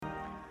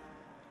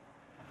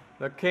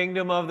The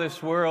kingdom of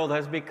this world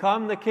has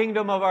become the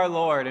kingdom of our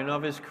Lord and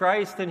of his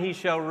Christ, and he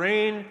shall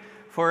reign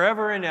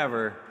forever and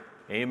ever.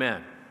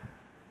 Amen.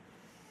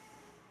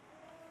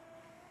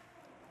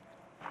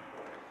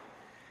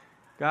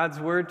 God's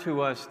word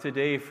to us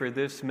today for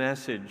this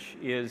message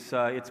is,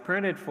 it's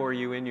printed for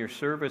you in your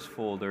service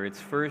folder. It's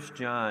 1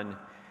 John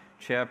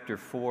chapter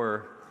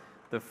 4,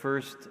 the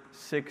first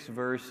 6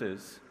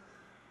 verses.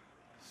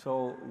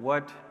 So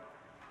what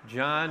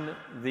John,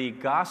 the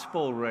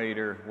gospel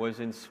writer,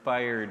 was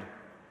inspired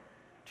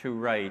to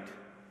write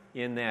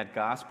in that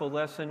gospel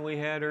lesson we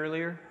had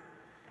earlier,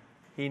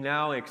 he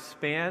now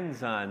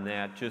expands on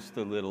that just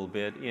a little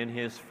bit in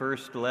his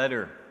first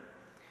letter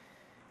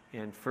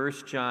in 1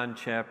 John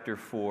chapter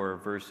 4,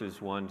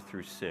 verses 1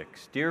 through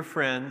 6. Dear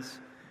friends,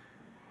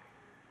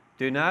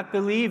 do not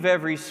believe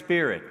every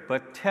spirit,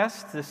 but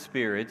test the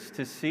spirits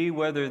to see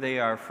whether they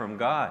are from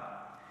God,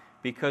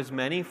 because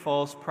many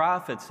false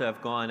prophets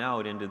have gone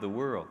out into the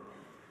world.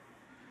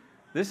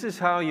 This is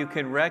how you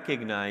can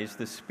recognize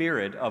the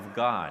Spirit of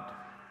God.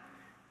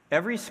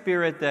 Every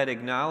spirit that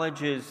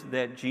acknowledges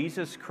that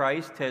Jesus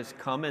Christ has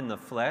come in the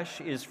flesh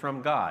is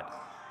from God.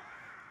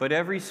 But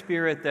every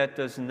spirit that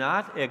does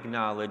not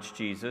acknowledge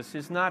Jesus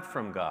is not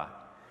from God.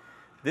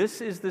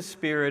 This is the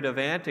spirit of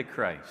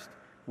Antichrist,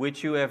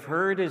 which you have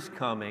heard is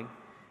coming,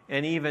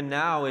 and even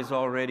now is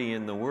already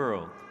in the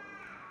world.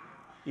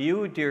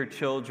 You, dear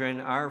children,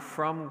 are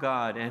from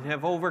God and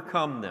have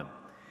overcome them,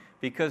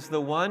 because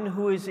the one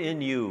who is in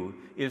you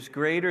is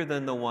greater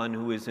than the one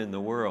who is in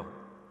the world.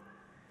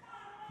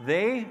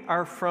 They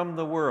are from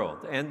the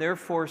world, and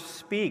therefore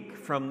speak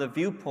from the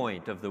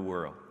viewpoint of the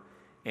world,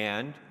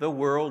 and the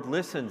world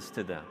listens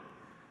to them.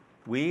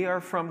 We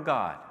are from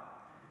God,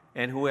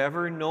 and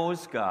whoever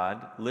knows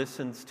God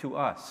listens to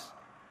us.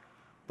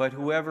 But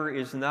whoever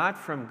is not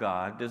from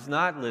God does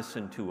not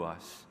listen to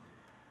us.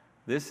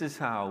 This is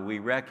how we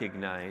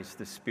recognize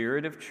the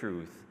spirit of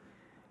truth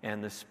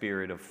and the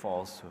spirit of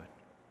falsehood.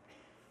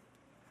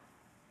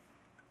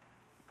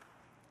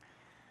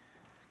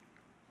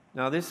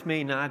 Now, this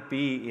may not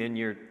be in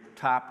your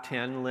top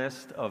 10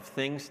 list of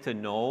things to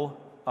know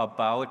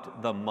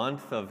about the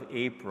month of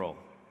April,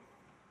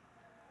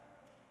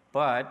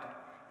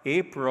 but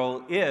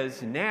April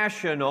is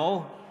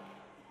National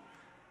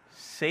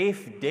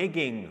Safe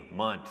Digging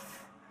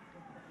Month.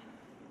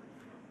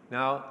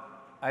 Now,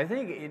 I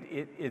think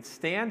it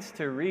stands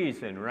to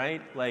reason,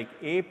 right? Like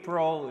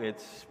April,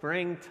 it's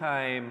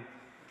springtime.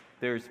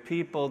 There's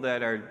people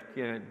that are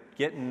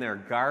getting their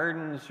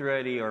gardens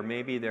ready, or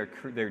maybe they're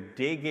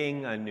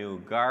digging a new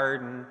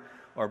garden,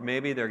 or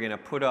maybe they're going to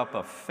put up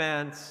a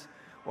fence,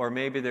 or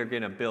maybe they're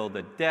going to build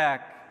a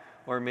deck,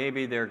 or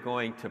maybe they're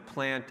going to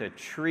plant a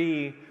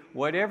tree.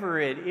 Whatever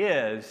it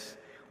is,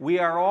 we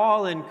are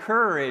all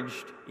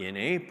encouraged in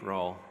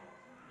April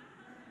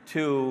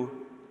to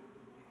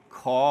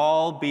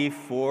call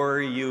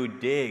before you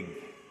dig.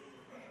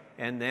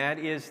 And that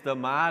is the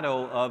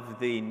motto of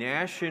the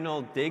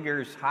National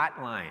Diggers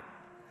Hotline.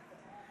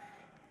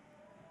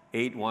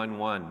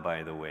 811,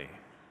 by the way.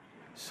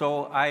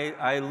 So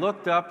I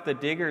looked up the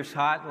Diggers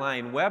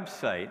Hotline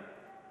website,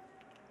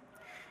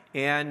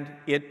 and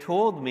it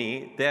told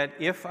me that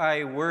if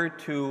I were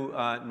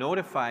to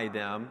notify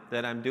them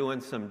that I'm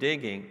doing some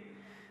digging,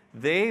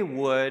 they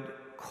would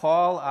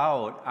call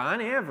out,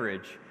 on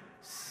average,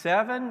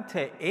 7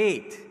 to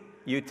 8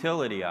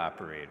 utility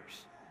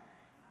operators.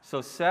 So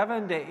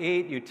 7 to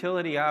 8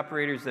 utility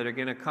operators that are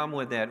going to come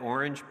with that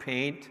orange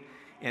paint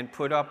and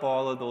put up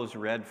all of those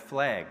red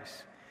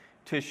flags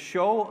to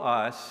show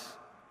us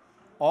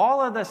all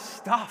of the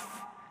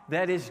stuff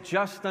that is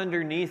just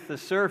underneath the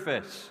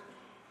surface,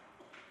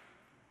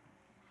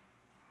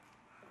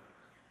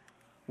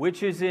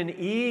 which is in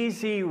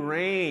easy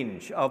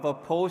range of a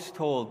post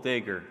hole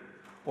digger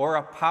or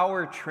a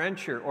power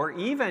trencher or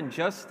even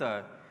just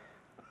a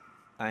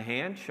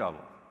hand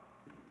shovel.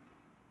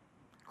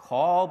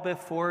 Call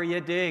before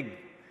you dig.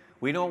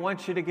 We don't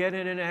want you to get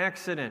in an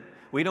accident.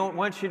 We don't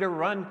want you to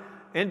run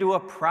into a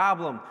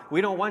problem.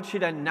 We don't want you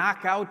to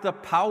knock out the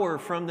power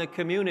from the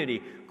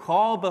community.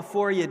 Call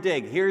before you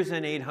dig. Here's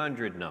an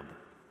 800 number.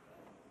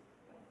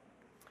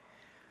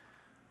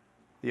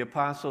 The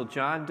Apostle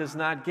John does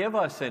not give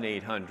us an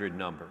 800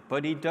 number,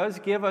 but he does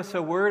give us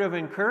a word of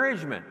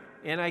encouragement.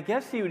 And I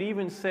guess he would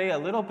even say a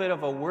little bit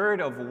of a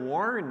word of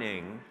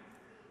warning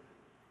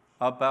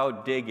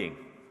about digging.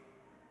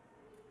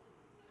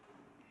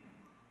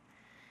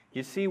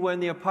 You see, when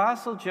the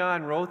Apostle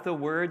John wrote the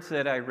words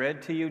that I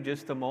read to you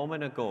just a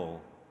moment ago,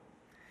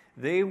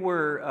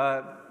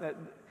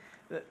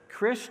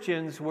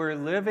 Christians were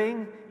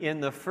living in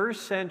the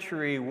first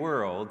century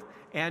world,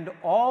 and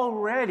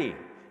already,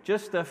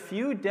 just a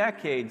few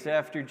decades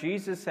after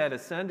Jesus had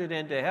ascended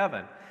into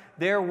heaven,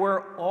 there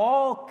were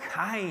all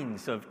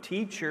kinds of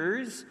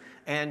teachers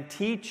and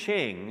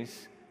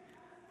teachings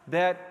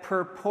that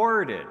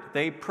purported,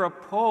 they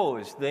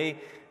proposed, they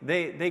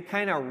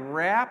kind of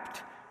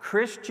wrapped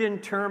Christian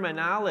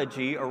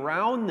terminology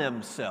around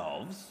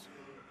themselves,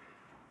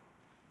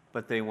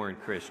 but they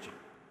weren't Christian.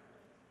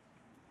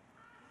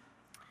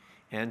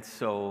 And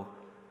so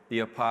the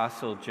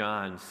Apostle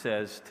John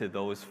says to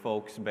those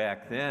folks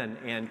back then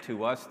and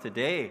to us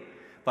today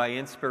by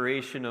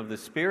inspiration of the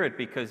Spirit,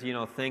 because,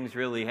 things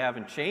really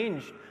haven't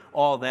changed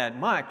all that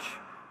much.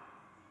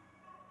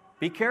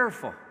 Be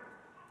careful.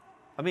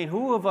 I mean,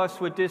 who of us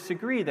would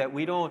disagree that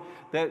we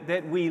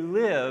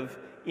live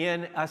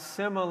in a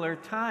similar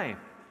time?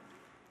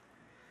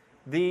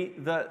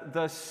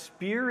 The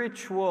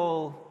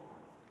spiritual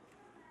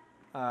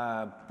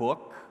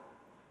book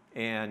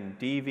and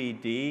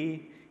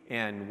DVD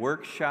and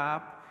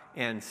workshop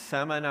and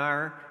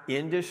seminar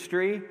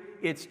industry,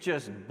 it's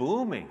just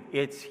booming.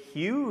 It's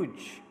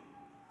huge.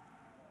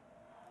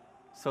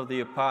 So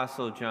the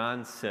Apostle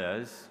John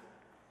says,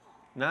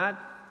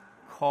 not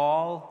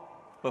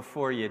call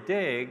before you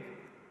dig,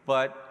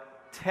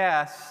 but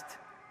test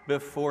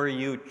before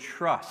you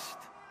trust.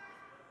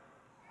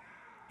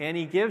 And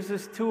he gives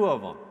us two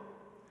of them,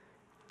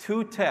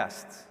 two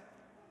tests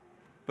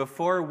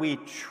before we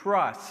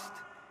trust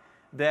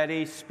that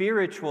a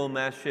spiritual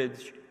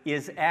message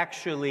is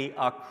actually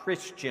a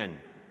Christian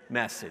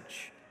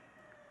message.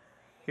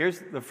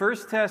 Here's the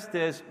first test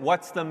is,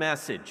 what's the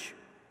message?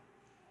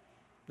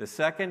 The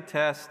second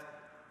test,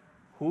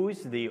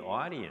 who's the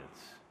audience?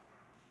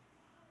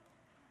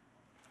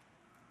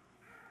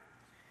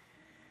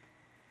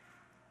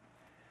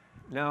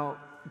 Now,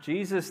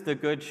 Jesus the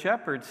Good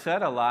Shepherd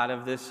said a lot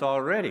of this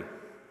already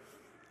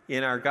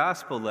in our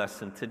gospel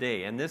lesson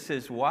today, and this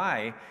is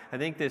why I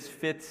think this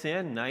fits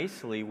in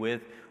nicely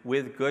with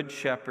Good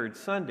Shepherd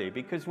Sunday,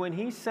 because when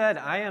he said,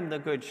 I am the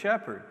Good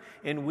Shepherd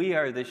and we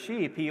are the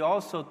sheep, he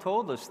also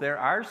told us there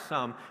are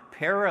some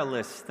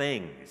perilous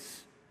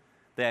things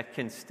that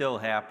can still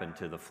happen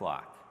to the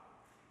flock.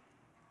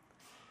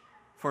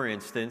 For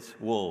instance,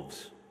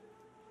 wolves.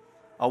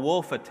 A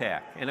wolf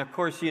attack. And of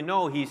course,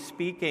 he's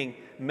speaking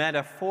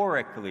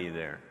metaphorically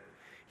there.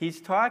 He's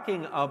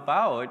talking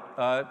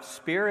about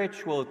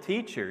spiritual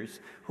teachers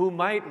who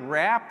might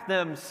wrap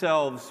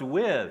themselves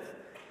with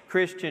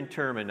Christian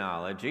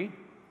terminology,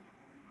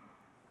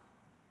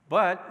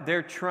 but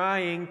they're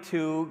trying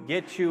to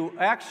get you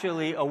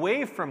actually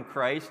away from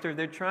Christ, or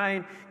they're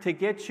trying to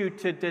get you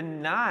to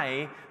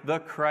deny the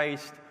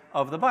Christ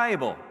of the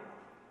Bible.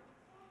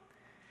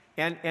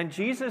 And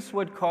Jesus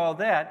would call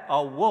that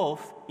a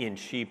wolf in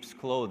sheep's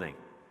clothing.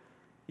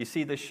 You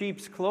see, the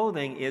sheep's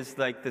clothing is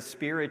like the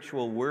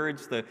spiritual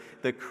words,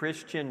 the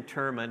Christian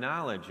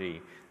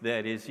terminology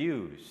that is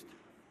used.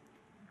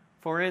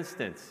 For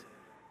instance,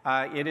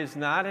 it is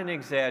not an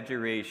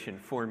exaggeration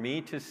for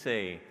me to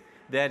say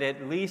that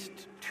at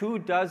least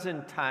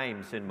 24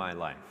 times in my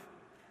life,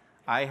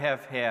 I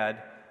have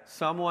had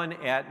someone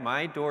at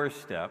my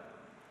doorstep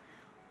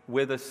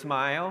with a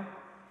smile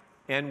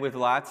and with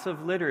lots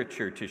of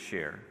literature to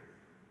share,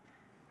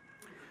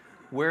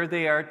 where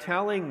they are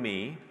telling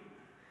me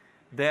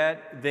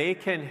that they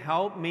can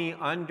help me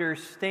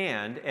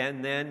understand,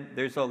 and then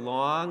there's a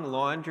long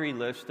laundry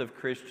list of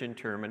Christian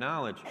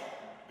terminology,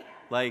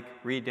 like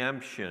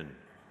redemption,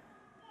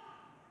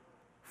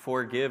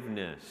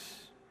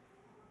 forgiveness,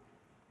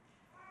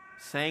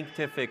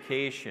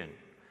 sanctification,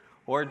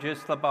 or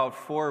just about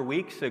 4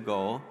 weeks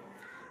ago,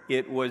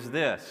 it was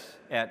this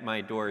at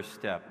my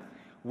doorstep.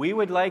 We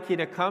would like you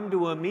to come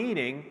to a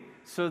meeting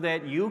so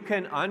that you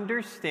can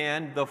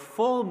understand the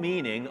full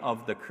meaning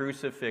of the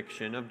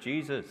crucifixion of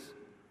Jesus.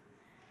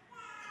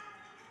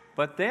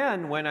 But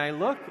then, when I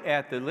look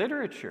at the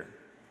literature,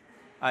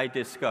 I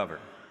discover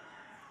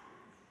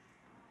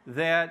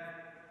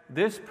that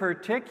this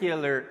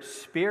particular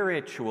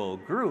spiritual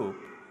group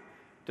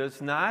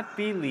does not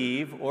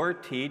believe or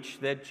teach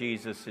that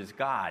Jesus is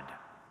God.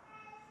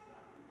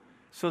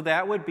 So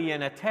that would be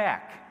an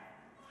attack.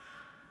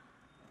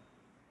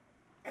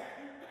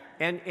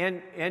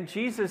 And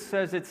Jesus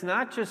says it's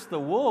not just the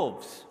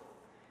wolves.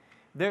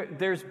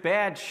 There's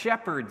bad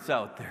shepherds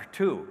out there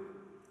too.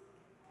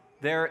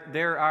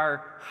 There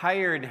are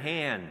hired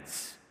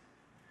hands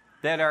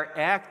that are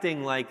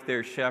acting like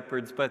they're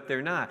shepherds, but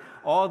they're not.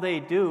 All they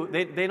do,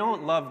 they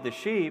don't love the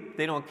sheep.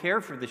 They don't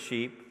care for the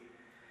sheep.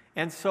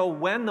 And so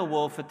when the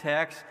wolf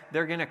attacks,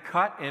 they're going to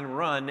cut and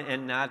run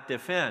and not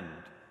defend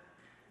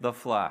the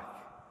flock.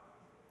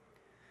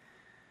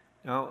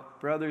 Now,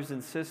 brothers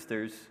and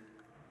sisters,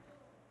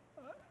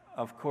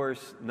 of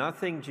course,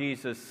 nothing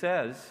Jesus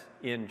says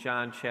in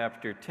John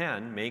chapter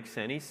 10 makes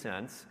any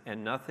sense,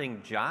 and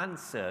nothing John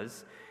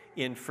says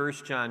in 1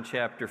 John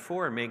chapter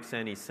 4 makes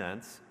any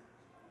sense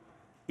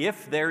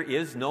if there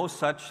is no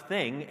such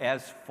thing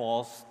as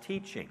false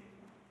teaching.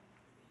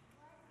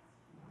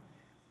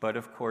 But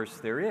of course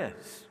there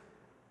is.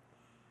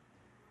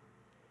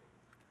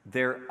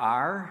 There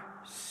are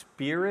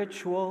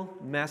spiritual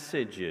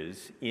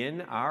messages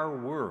in our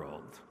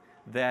world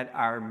that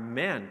are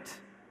meant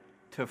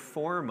to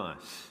form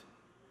us,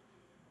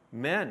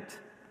 meant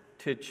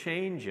to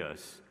change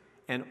us.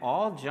 And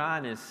all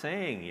John is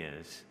saying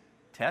is,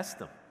 test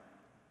them.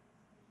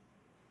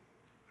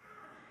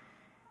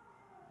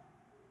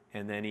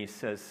 And then he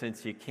says,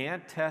 since you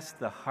can't test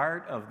the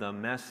heart of the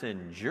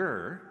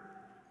messenger,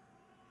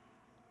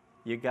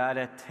 you got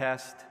to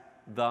test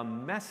the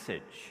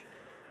message.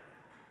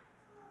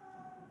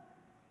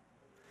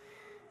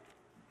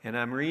 And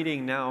I'm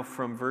reading now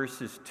from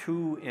verses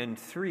 2 and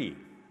 3.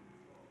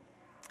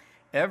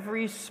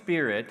 Every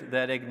spirit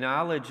that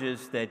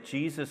acknowledges that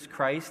Jesus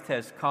Christ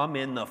has come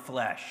in the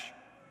flesh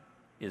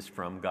is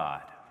from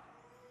God.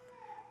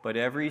 But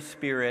every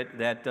spirit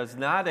that does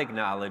not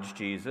acknowledge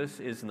Jesus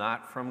is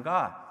not from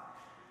God.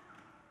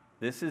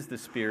 This is the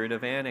spirit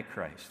of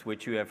Antichrist,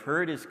 which you have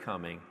heard is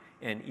coming,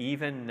 and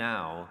even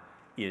now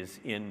is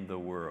in the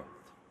world.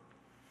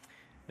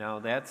 Now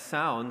that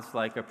sounds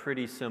like a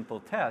pretty simple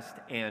test,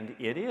 and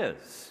it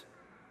is.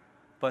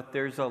 But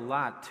there's a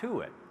lot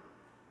to it.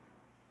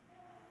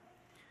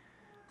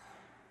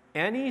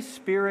 Any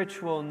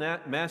spiritual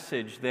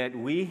message that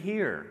we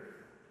hear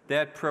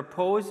that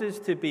proposes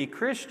to be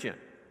Christian,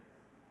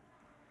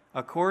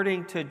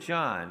 according to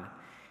John,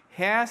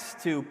 has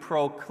to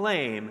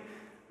proclaim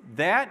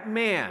that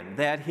man,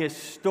 that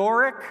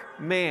historic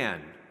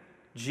man,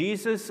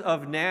 Jesus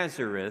of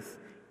Nazareth,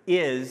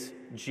 is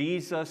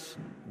Jesus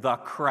the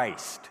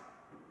Christ.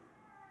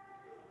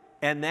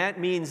 And that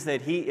means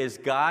that he is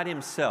God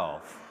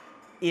himself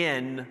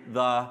in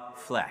the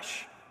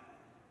flesh.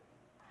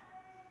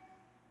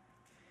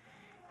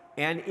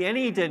 And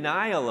any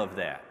denial of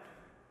that,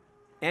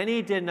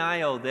 any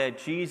denial that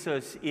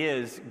Jesus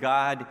is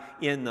God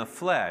in the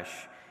flesh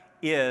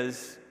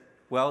is,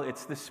 well,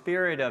 it's the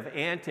spirit of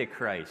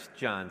Antichrist,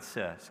 John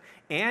says.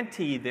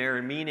 Anti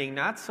there meaning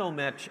not so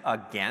much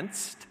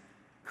against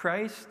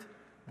Christ,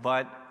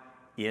 but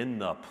in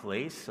the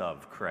place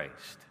of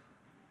Christ.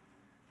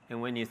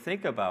 And when you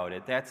think about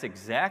it, that's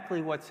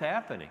exactly what's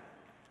happening.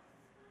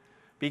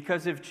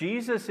 Because if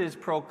Jesus is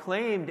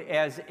proclaimed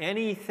as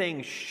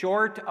anything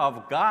short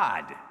of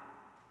God,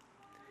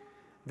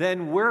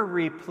 then we're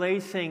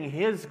replacing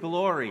his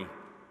glory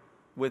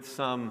with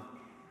some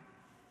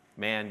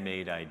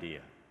man-made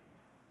idea.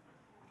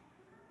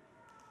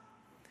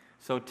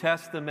 So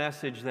test the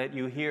message that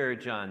you hear,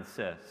 John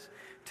says.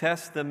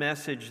 Test the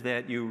message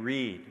that you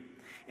read.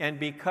 And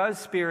because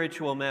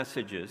spiritual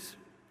messages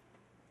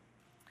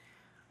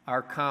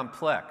are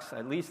complex,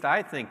 at least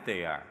I think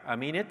they are. I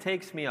mean, it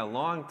takes me a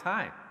long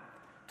time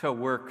to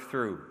work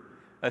through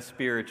a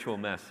spiritual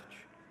message.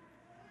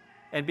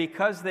 And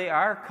because they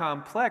are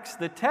complex,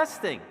 the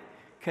testing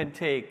can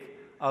take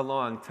a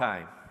long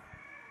time.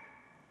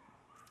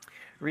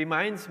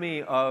 Reminds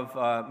me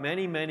of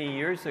many, many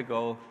years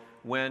ago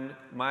when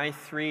my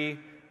three,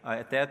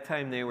 at that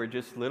time they were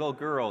just little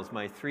girls,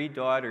 my three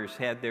daughters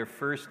had their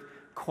first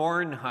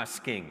corn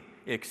husking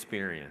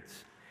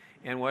experience.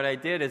 And what I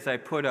did is I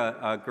put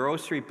a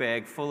grocery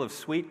bag full of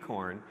sweet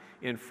corn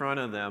in front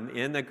of them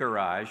in the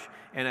garage,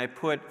 and I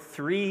put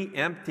 3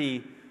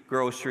 empty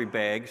grocery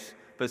bags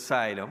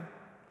beside them,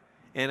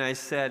 and I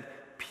said,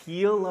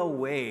 peel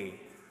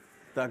away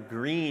the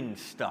green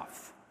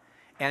stuff.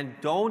 And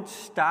don't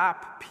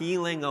stop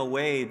peeling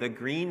away the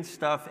green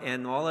stuff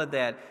and all of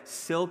that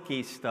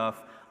silky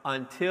stuff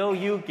until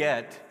you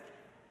get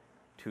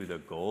to the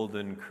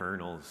golden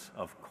kernels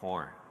of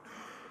corn.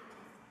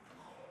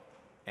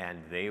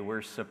 And they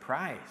were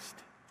surprised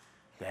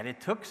that it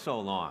took so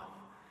long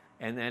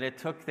and that it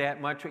took that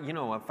much. You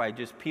know, if I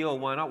just peel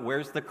one up,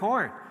 where's the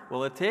corn?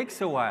 Well, it takes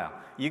a while.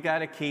 You got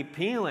to keep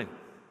peeling.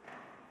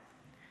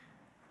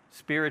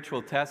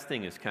 Spiritual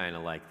testing is kind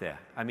of like that.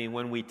 I mean,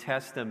 when we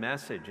test a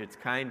message, it's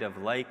kind of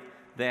like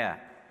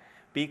that.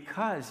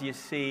 Because, you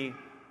see,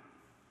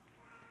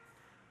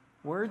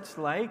 words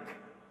like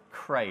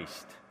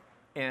Christ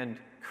and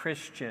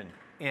Christian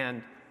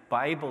and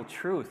Bible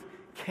truth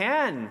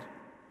can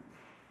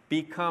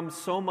become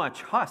so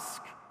much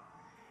husk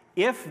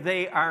if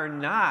they are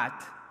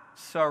not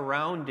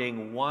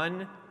surrounding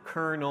one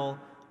kernel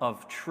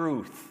of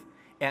truth.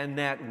 And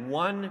that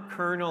one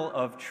kernel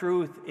of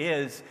truth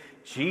is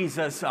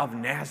Jesus of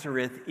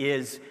Nazareth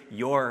is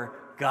your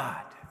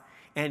God,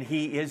 and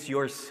he is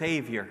your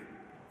Savior.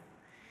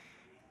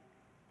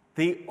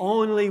 The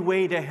only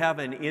way to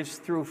heaven is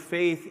through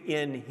faith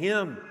in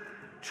him.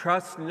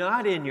 Trust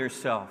not in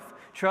yourself.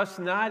 Trust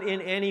not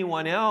in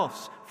anyone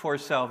else for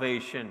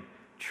salvation.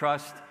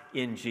 Trust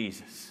in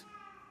Jesus.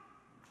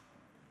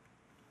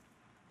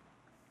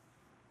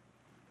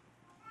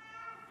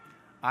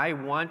 I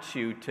want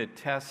you to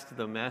test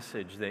the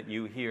message that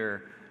you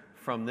hear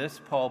from this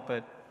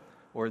pulpit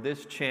or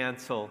this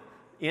chancel,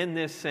 in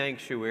this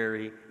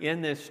sanctuary,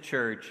 in this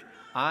church,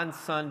 on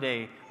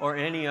Sunday or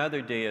any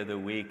other day of the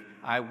week.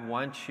 I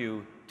want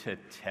you to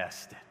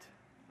test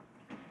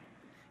it.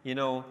 You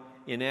know,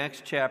 in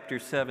Acts chapter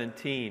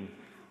 17,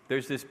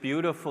 there's this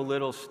beautiful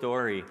little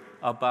story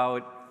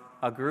about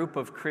a group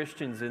of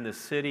Christians in the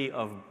city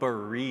of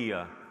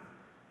Berea.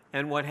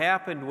 And what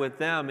happened with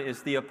them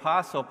is the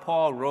Apostle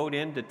Paul rode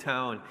into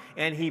town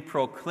and he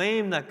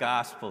proclaimed the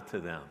gospel to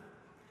them.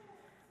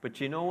 But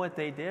you know what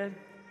they did?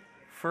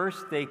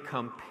 First, they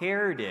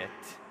compared it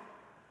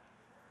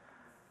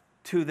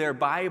to their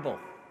Bible.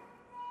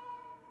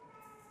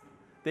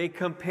 They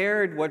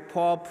compared what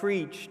Paul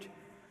preached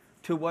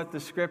to what the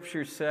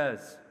Scripture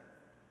says.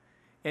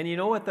 And you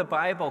know what the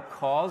Bible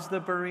calls the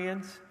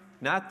Bereans?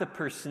 Not the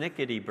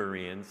persnickety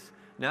Bereans,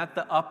 not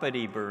the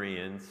uppity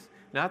Bereans,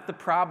 not the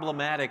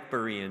problematic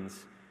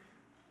Bereans.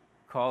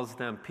 calls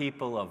them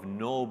people of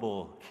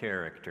noble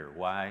character.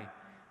 Why?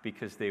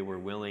 Because they were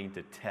willing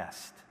to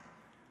test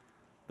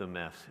the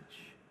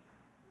message.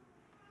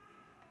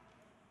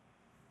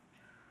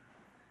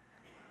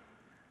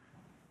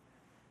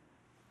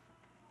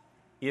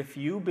 If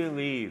you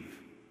believe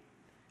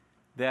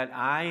that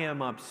I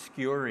am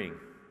obscuring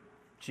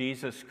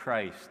Jesus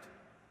Christ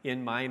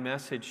in my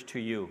message to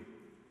you,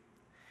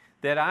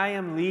 that I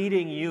am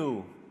leading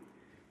you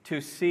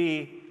to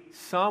see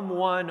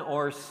someone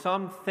or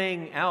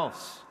something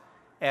else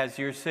as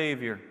your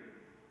Savior,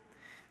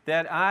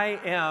 that I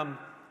am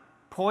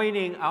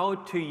pointing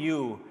out to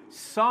you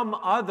some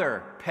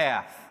other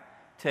path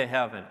to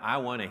heaven, I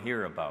want to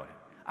hear about it.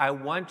 I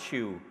want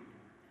you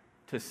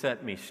to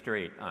set me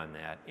straight on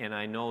that. And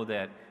I know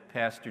that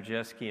Pastor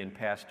Jeske and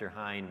Pastor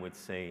Hein would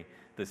say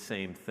the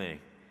same thing.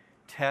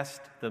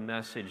 Test the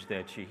message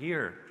that you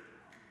hear.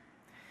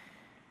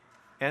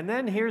 And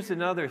then here's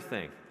another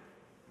thing.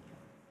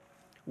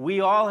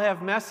 We all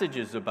have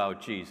messages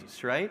about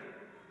Jesus, right?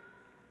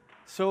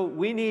 So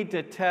we need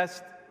to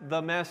test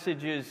the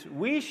messages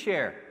we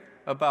share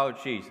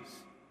about Jesus.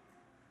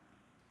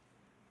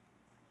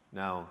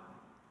 Now,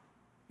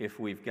 if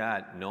we've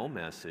got no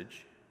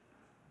message,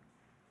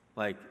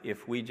 like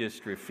if we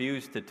just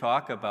refuse to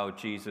talk about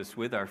Jesus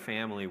with our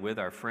family, with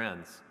our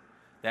friends,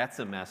 that's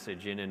a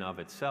message in and of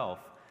itself,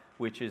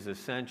 which is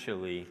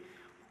essentially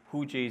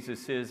who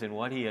Jesus is and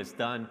what he has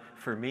done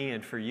for me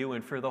and for you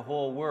and for the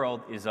whole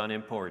world is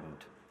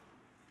unimportant,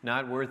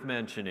 not worth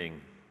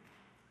mentioning.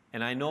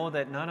 And I know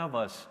that none of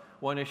us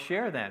want to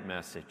share that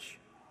message.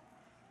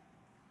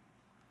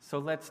 So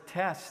let's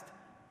test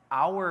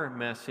our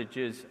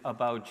messages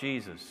about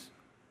Jesus.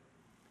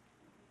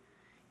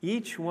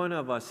 Each one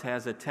of us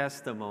has a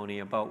testimony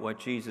about what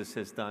Jesus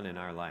has done in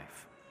our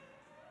life.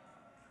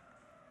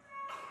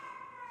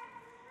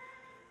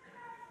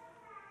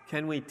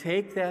 Can we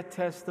take that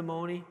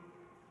testimony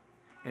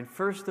and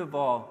first of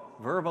all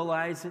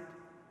verbalize it,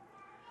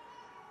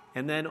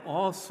 and then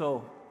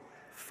also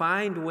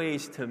find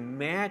ways to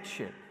match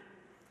it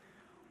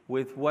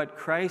with what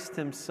Christ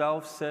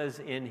himself says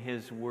in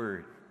his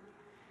word?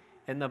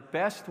 And the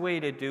best way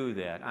to do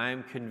that,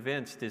 I'm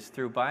convinced, is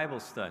through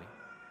Bible study,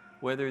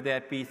 whether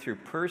that be through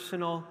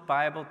personal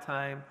Bible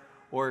time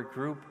or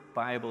group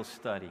Bible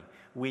study.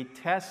 We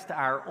test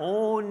our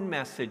own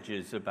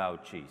messages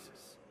about Jesus.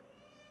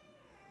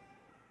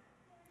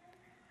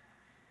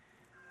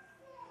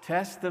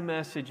 Test the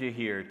message you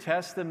hear.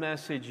 Test the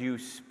message you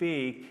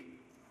speak.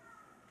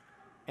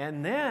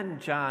 And then,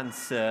 John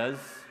says,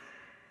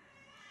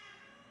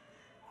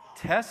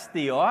 test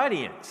the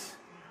audience.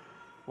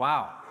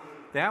 Wow,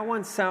 that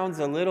one sounds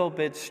a little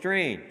bit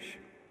strange.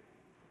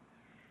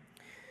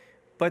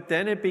 But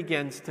then it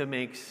begins to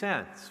make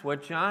sense.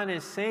 What John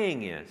is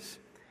saying is,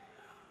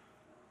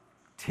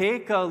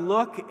 take a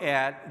look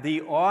at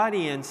the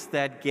audience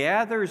that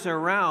gathers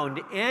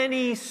around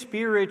any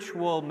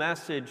spiritual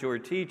message or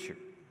teacher,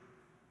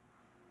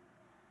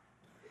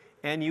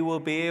 and you will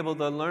be able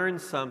to learn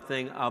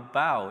something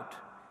about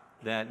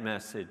that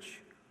message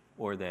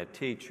or that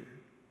teacher.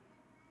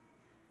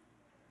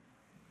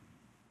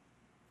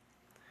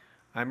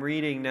 I'm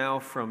reading now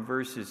from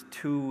verses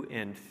 5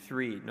 and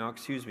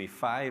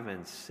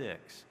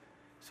 6.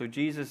 So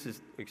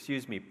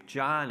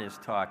John is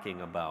talking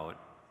about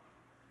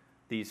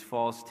these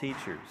false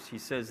teachers. He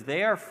says,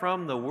 they are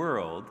from the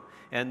world,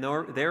 and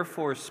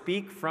therefore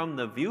speak from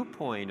the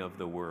viewpoint of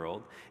the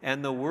world,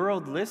 and the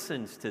world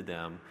listens to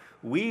them.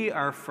 We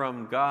are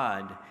from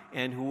God,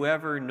 and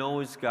whoever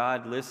knows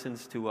God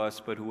listens to us,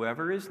 but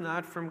whoever is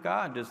not from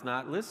God does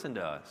not listen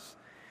to us.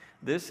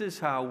 This is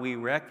how we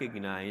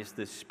recognize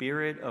the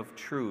spirit of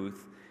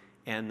truth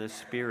and the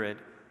spirit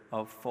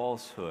of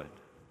falsehood.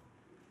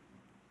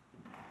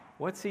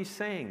 What's he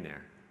saying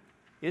there?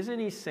 Isn't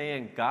he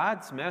saying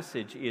God's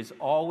message is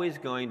always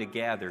going to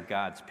gather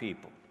God's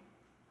people?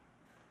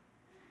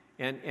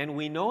 And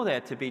we know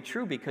that to be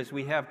true because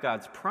we have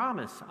God's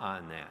promise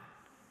on that.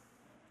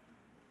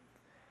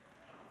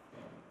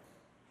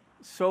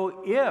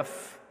 So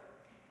if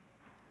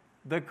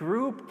the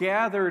group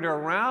gathered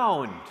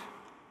around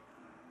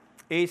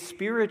a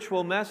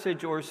spiritual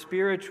message or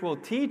spiritual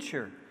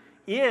teacher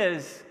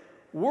is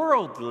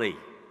worldly,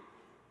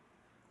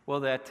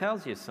 well, that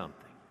tells you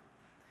something.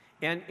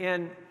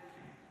 And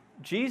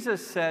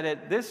Jesus said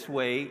it this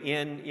way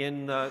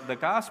in the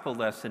gospel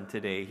lesson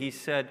today. He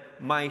said,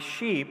 my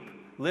sheep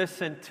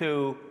listen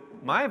to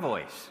my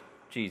voice,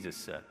 Jesus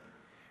said.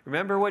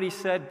 Remember what he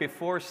said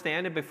before,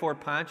 standing before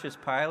Pontius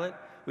Pilate?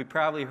 We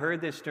probably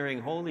heard this during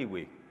Holy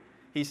Week.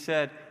 He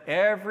said,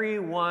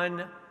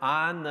 everyone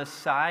on the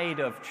side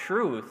of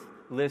truth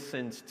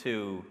listens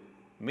to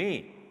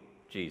me,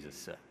 Jesus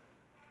said.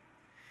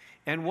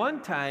 And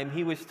one time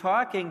he was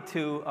talking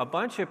to a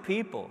bunch of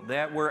people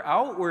that were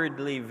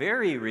outwardly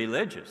very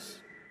religious.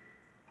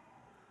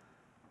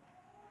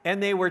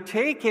 And they were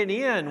taking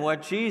in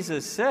what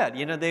Jesus said.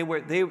 You know, they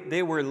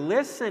were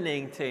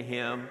listening to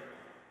him,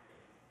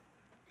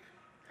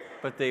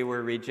 but they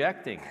were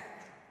rejecting it.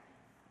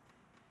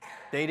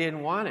 They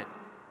didn't want it.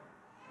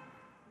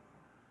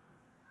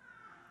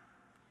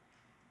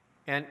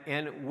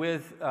 and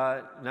with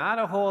not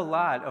a whole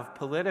lot of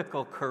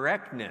political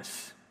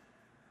correctness,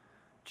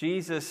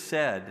 Jesus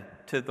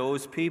said to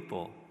those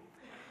people,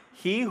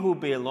 "He who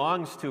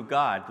belongs to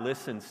God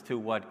listens to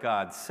what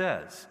God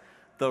says.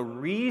 The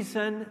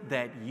reason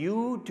that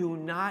you do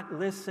not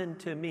listen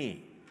to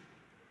me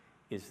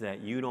is that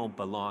you don't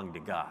belong to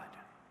God."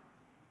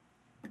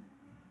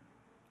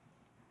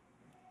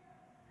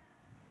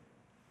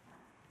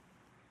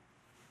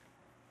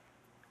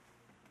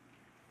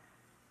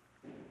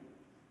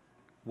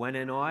 When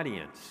an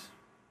audience,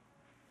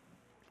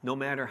 no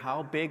matter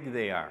how big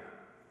they are,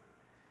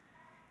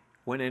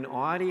 when an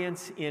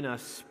audience in a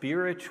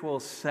spiritual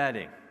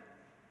setting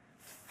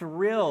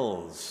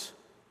thrills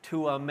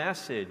to a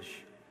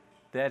message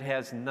that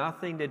has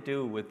nothing to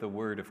do with the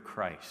word of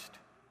Christ,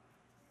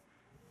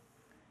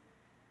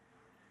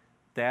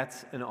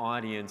 that's an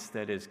audience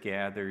that is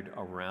gathered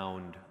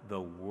around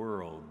the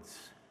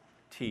world's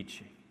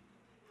teaching.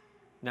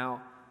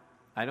 Now,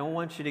 I don't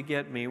want you to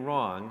get me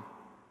wrong.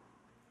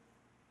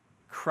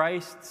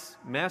 Christ's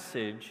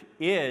message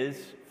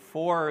is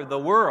for the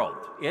world.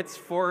 It's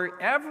for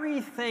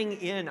everything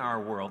in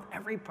our world,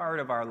 every part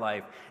of our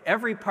life,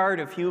 every part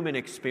of human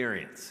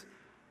experience.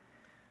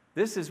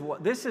 This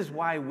is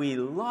why we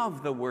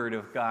love the Word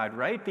of God,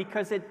 right?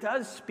 Because it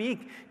does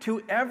speak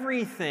to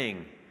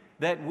everything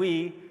that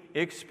we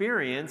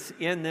experience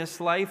in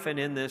this life and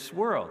in this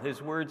world.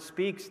 His Word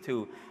speaks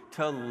to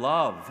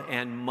love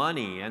and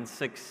money and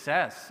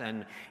success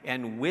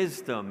and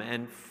wisdom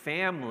and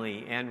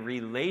family and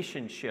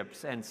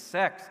relationships and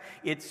sex.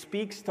 It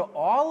speaks to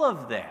all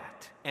of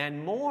that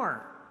and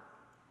more.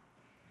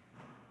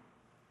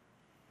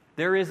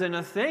 There isn't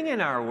a thing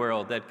in our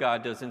world that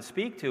God doesn't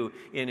speak to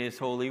in His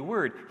holy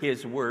word.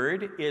 His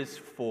word is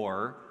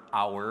for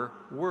our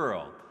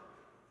world,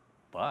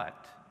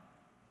 but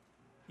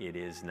it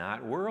is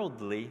not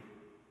worldly.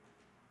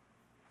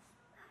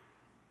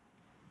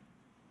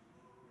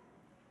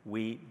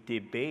 We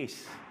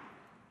debase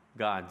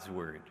God's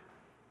word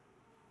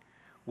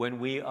when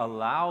we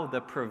allow the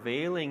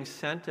prevailing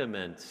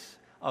sentiments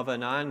of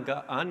an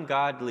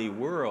ungodly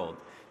world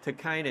to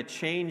kind of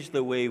change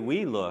the way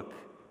we look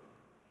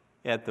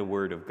at the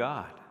Word of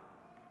God.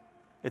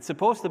 It's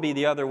supposed to be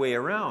the other way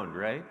around,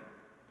 right?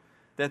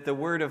 That the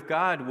Word of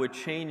God would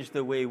change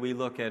the way we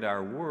look at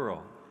our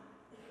world.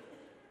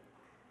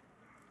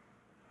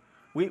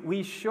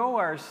 We show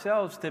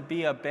ourselves to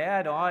be a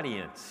bad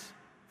audience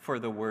for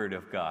the Word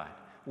of God.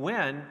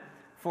 When,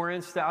 for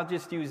instance, I'll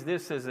just use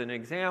this as an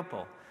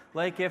example.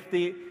 Like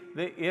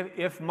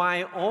if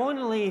my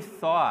only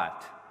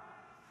thought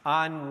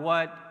on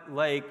what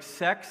like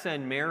sex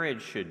and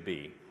marriage should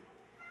be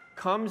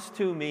comes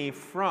to me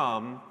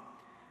from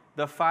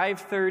the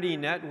 5:30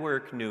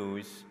 network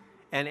news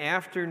and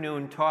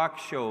afternoon talk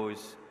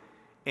shows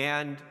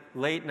and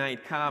late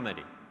night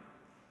comedy.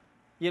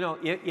 You know,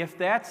 if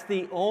that's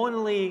the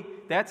only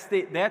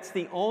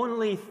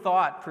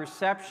thought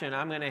perception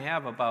I'm going to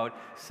have about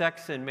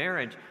sex and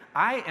marriage,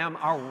 I am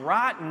a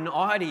rotten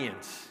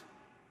audience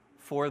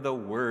for the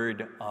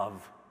Word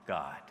of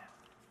God.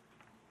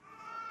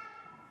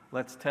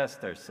 Let's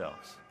test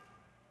ourselves.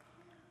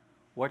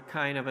 What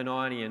kind of an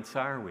audience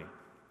are we?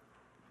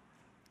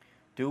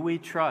 Do we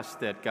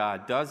trust that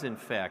God does in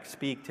fact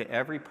speak to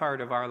every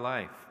part of our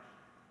life?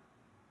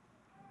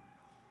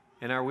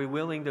 And are we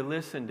willing to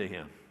listen to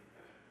Him?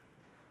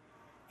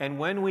 And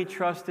when we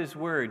trust His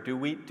Word, do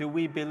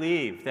we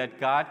believe that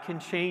God can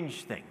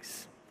change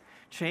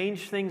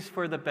things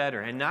for the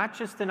better, and not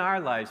just in our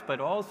lives, but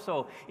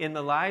also in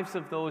the lives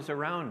of those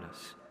around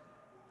us?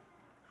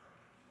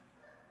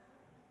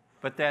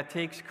 But that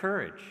takes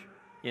courage,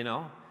 you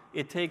know.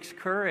 It takes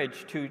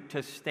courage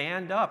to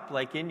stand up,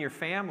 like in your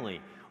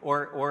family,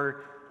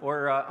 or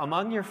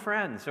among your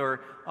friends,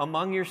 or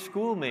among your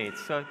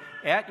schoolmates,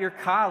 at your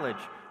college.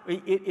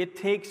 It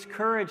takes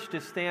courage to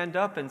stand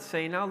up and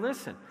say, now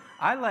listen,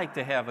 I like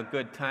to have a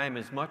good time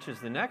as much as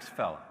the next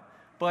fellow,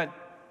 but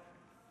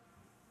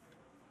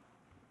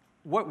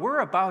what we're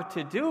about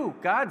to do,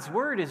 God's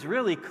Word is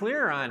really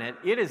clear on it.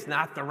 It is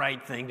not the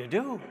right thing to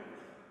do.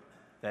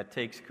 That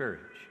takes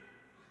courage.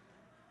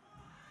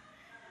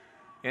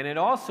 And it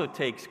also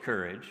takes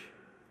courage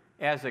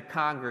as a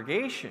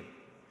congregation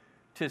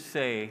to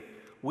say,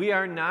 we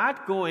are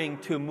not going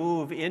to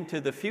move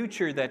into the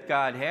future that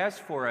God has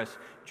for us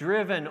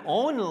driven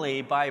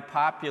only by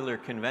popular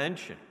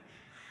convention,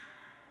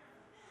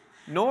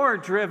 nor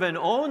driven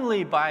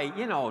only by,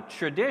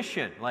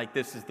 tradition, like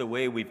this is the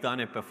way we've done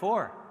it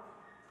before.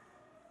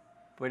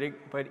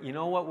 But you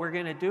know what we're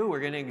going to do? We're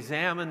going to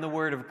examine the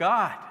Word of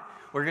God.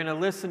 We're going to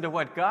listen to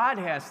what God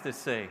has to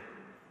say.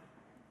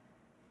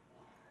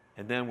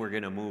 And then we're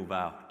going to move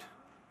out.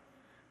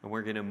 And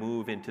we're going to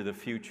move into the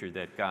future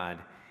that God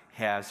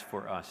has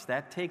for us.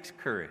 That takes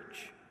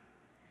courage.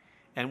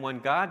 And when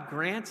God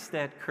grants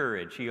that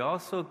courage, He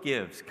also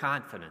gives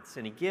confidence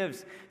and He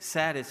gives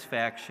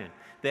satisfaction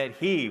that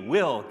He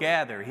will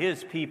gather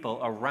His people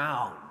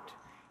around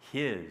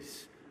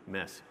His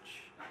message.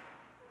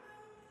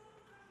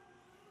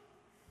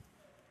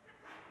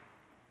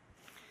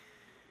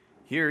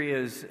 Here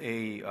is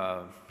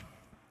a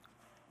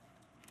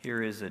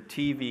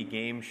TV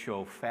game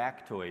show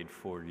factoid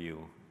for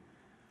you.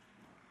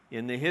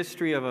 In the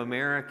history of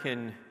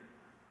American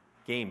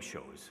game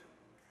shows,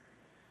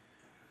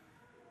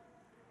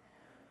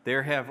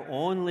 there have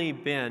only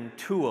been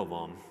 2 of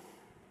them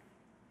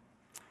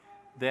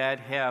that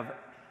have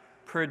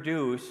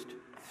produced,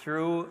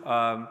 through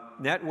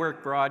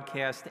network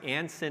broadcast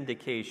and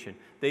syndication,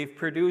 they've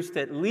produced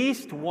at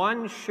least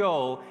 1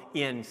 show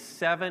in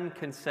 7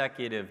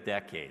 consecutive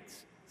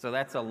decades. So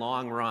that's a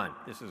long run.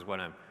 This is what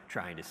I'm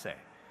trying to say.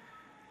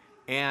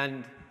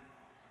 And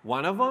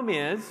one of them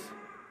is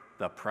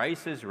The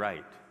Price is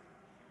Right.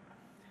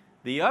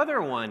 The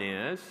other one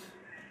is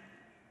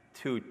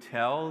To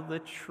Tell the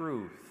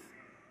Truth.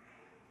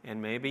 And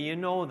maybe you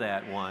know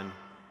that one,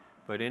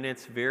 but in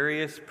its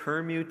various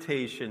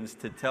permutations,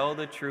 To Tell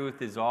the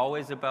Truth is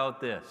always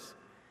about this.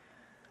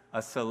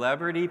 A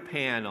celebrity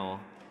panel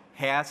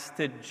has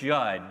to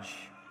judge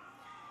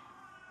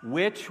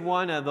which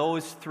one of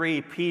those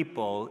 3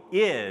 people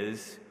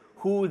is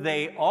who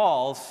they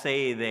all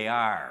say they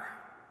are.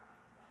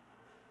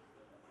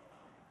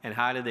 And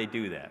how do they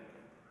do that?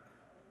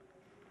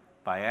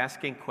 By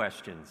asking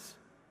questions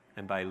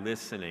and by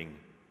listening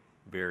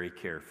very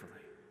carefully.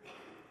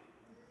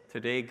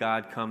 Today,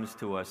 God comes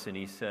to us and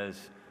He says,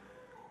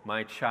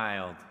 my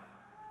child,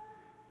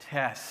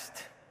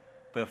 test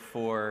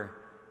before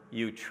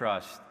you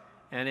trust.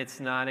 And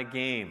it's not a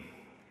game.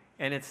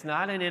 And it's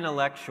not an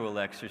intellectual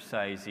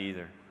exercise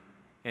either.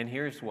 And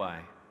here's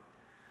why.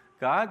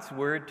 God's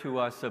word to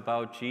us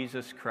about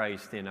Jesus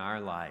Christ in our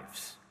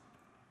lives,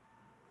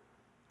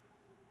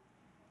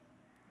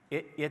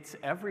 it's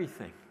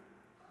everything.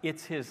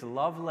 It's His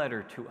love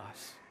letter to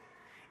us.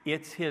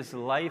 It's His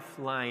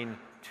lifeline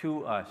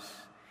to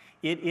us.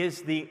 It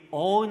is the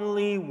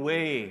only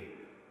way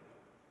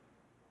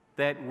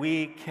that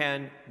we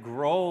can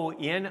grow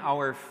in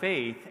our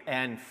faith,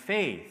 and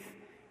faith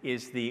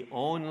is the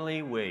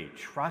only way.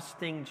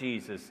 Trusting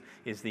Jesus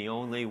is the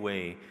only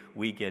way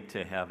we get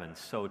to heaven.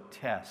 So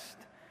test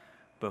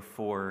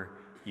before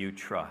you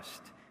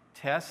trust.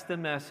 Test the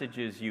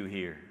messages you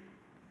hear.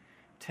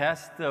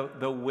 Test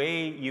the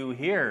way you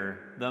hear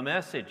the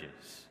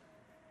messages.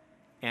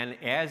 And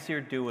as you're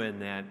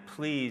doing that,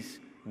 please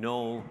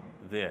know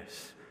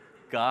this.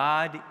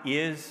 God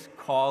is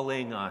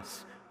calling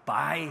us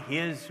by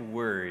His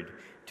word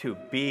to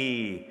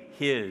be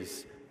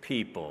His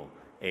people.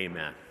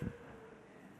 Amen.